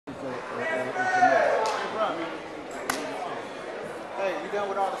done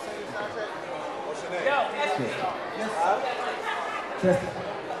with all the singing soundtrack? What's your name? Yo,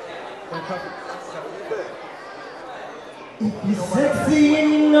 if you're sexy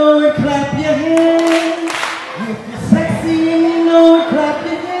and you know it, clap your hands. If you're sexy and you know it, clap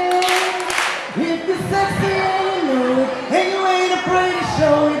your hands. If you're sexy and you know it, and you ain't afraid to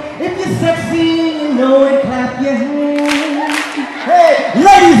show it. If you're sexy and you know it, clap your hands. Hey,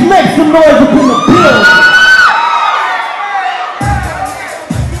 ladies, make some noise up in the building.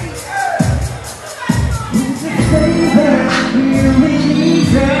 You just say that you really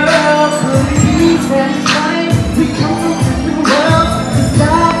girl, please and fight. We come to the world to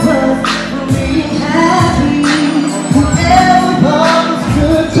stop us from being happy. Whoever others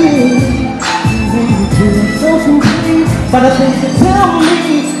could be, when you feel so complete. But I think you tell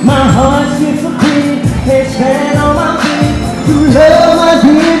me my heart gets a beat. Can't stand on my feet. You love my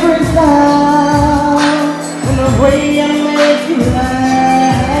different style and the way I make you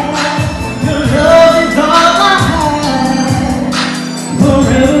laugh. Your love is all I have.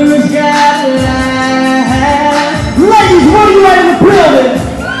 Forever's gotta last. Ladies, what are you at in the building?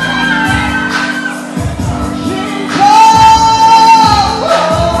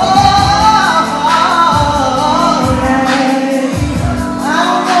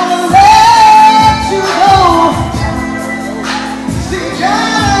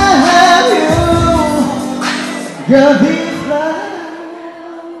 Girl,